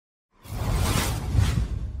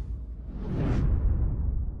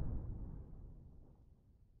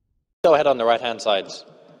Go ahead on the right-hand sides.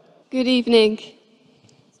 Good evening.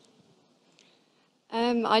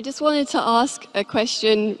 I just wanted to ask a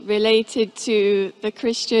question related to the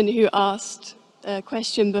Christian who asked a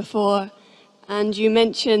question before, and you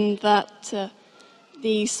mentioned that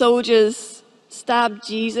the soldiers stabbed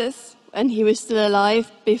Jesus when he was still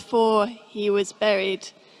alive before he was buried.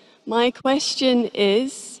 My question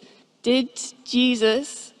is, did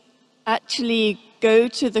Jesus actually go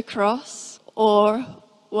to the cross, or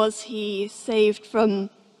was he saved from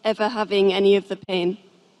ever having any of the pain?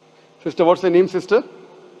 Sister, what's your name, sister?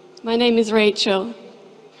 My name is Rachel.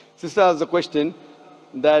 Sister asked the question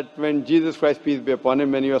that when Jesus Christ, peace be upon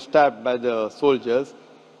him, when he was stabbed by the soldiers,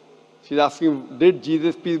 she's asking, did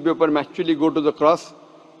Jesus, peace be upon him, actually go to the cross?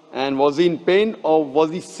 And was he in pain, or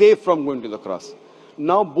was he safe from going to the cross?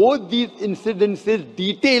 Now, both these incidences,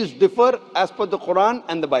 details differ as per the Quran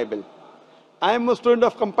and the Bible. I am a student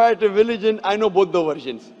of comparative religion. I know both the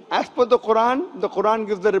versions. As per the Quran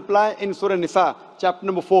gives the reply in Surah Nisa, chapter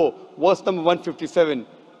number 4, verse number 157.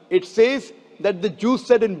 It says that the Jews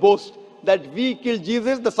said in boast that we killed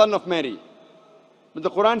Jesus, the son of Mary. But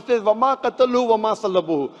the Quran says, وَمَا قَتَلُوا وَمَا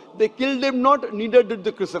صَلَّبُوهُ. They killed him not, neither did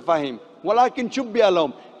they crucify him. وَلَكِنْ شُبِّهَ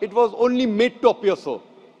لَهُمْ. It was only made to appear so.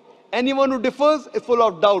 Anyone who differs is full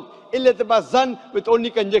of doubt. إِلَّا zan, with only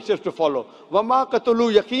conjectures to follow. وَمَا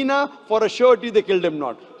قَتَلُوا يَقِينًا. For a surety they killed him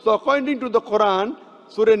not. So according to the Quran,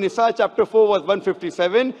 Surah Nisa chapter 4 verse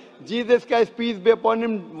 157, Jesus Christ, peace be upon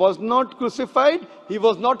him, was not crucified. He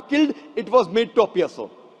was not killed. It was made to appear so.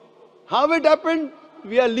 How it happened,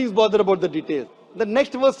 we are least bothered about the details. The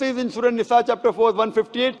next verse says in Surah Nisa chapter 4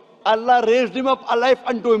 158, Allah raised him up alive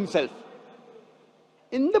unto himself.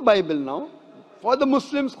 In the Bible now, for the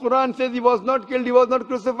Muslims, Quran says he was not killed, he was not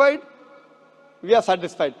crucified. We are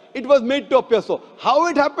satisfied. It was made to appear so. How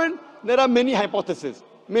it happened? There are many hypotheses.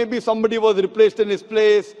 Maybe somebody was replaced in his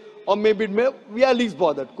place, or maybe we are least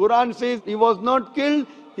bothered. Quran says he was not killed,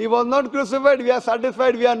 he was not crucified. We are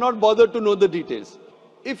satisfied. We are not bothered to know the details.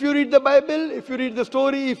 If you read the Bible, if you read the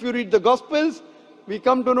story, if you read the Gospels, we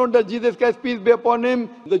come to know that Jesus Christ, peace be upon him,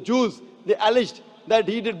 the Jews, they alleged that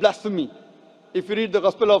he did blasphemy. If you read the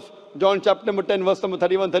Gospel of John chapter number 10, verse number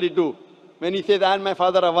 31, 32, when he says, I and my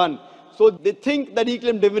Father are one. So they think that he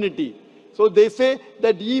claimed divinity. So they say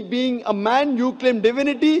that ye being a man, you claim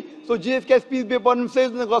divinity. So Jesus Christ, peace be upon him,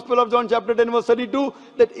 says in the Gospel of John chapter 10, verse 32,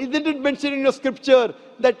 that isn't it mentioned in your scripture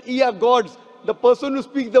that ye are gods? The person who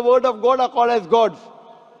speaks the word of God are called as gods.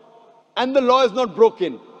 And the law is not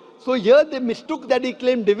broken. So here they mistook that he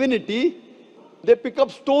claimed divinity. They pick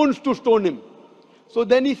up stones to stone him. So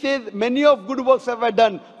then he says, many of good works have I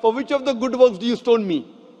done. For which of the good works do you stone me?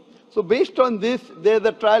 So based on this, there's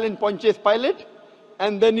a trial in Pontius Pilate.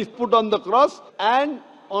 And then he's put on the cross. And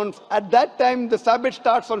at that time, the Sabbath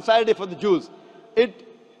starts on Saturday for the Jews. It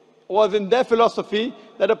was in their philosophy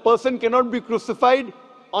that a person cannot be crucified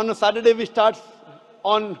on a Saturday which starts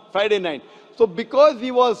on Friday night. So because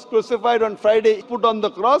he was crucified on Friday, put on the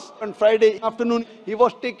cross, on Friday afternoon, he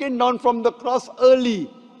was taken down from the cross early.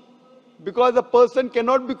 Because a person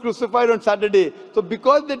cannot be crucified on Saturday. So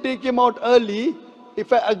because they take him out early,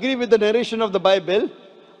 if I agree with the narration of the Bible,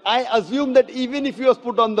 I assume that even if he was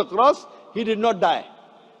put on the cross, he did not die.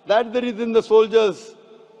 That's the reason the soldiers,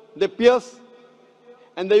 they pierce,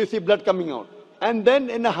 and there you see blood coming out. And then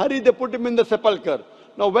in a hurry, they put him in the sepulchre.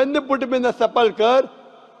 Now when they put him in the sepulchre,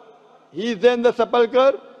 he is there in the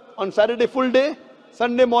sepulchre on Saturday full day.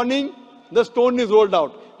 Sunday morning, the stone is rolled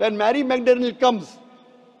out. When Mary Magdalene comes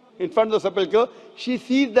in front of the sepulchre, she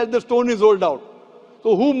sees that the stone is rolled out.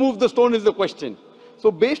 So who moved the stone is the question. So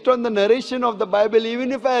based on the narration of the Bible,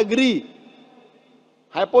 even if I agree,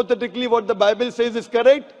 hypothetically what the Bible says is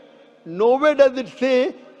correct, nowhere does it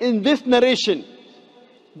say in this narration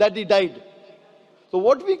that he died. So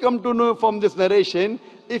what we come to know from this narration,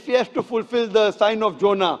 if he has to fulfill the sign of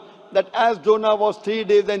Jonah, that as Jonah was 3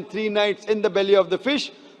 days and 3 nights in the belly of the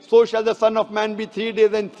fish, so shall the Son of Man be 3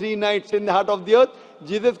 days and 3 nights in the heart of the earth.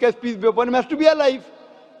 Jesus Christ, peace be upon him, has to be alive.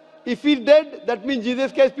 If he's dead, that means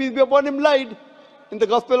Jesus Christ, peace be upon him, lied. In the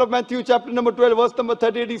Gospel of Matthew, chapter number 12, verse number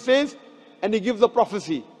 38, he says, and he gives a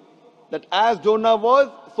prophecy, that as Jonah was,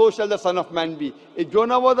 so shall the Son of Man be. If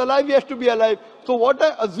Jonah was alive, he has to be alive. So what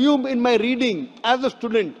I assume in my reading as a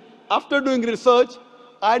student, after doing research,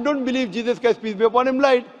 I don't believe Jesus Christ, peace be upon him,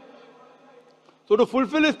 lied. So to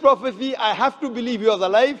fulfill his prophecy, I have to believe he was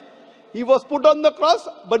alive. He was put on the cross,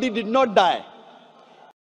 but he did not die.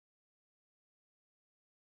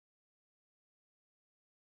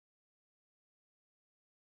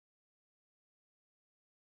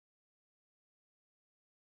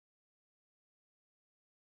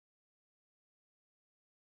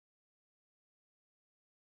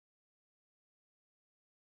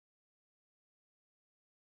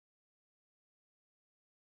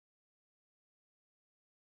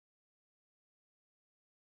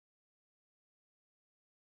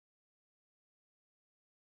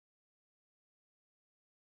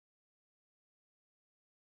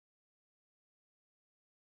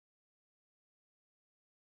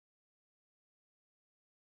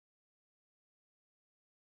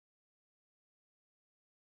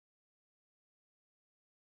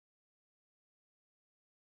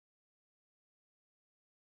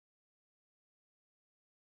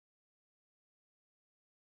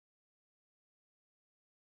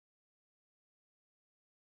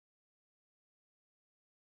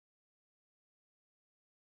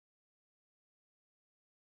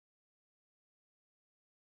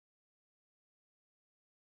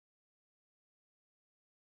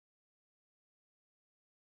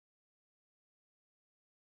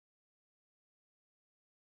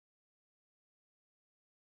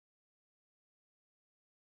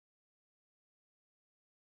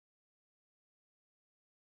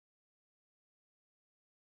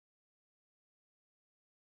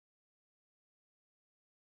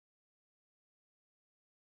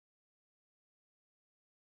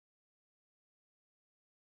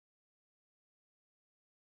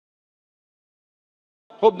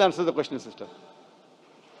 Hope that answers the question, sister.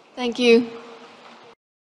 Thank you.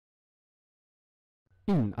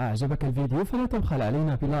 إن أعجبك الفيديو فلا تبخل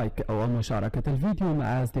علينا بلايك أو مشاركة الفيديو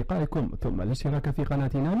مع أصدقائكم ثم الاشتراك في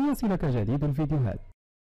قناتنا ليصلك جديد الفيديوهات.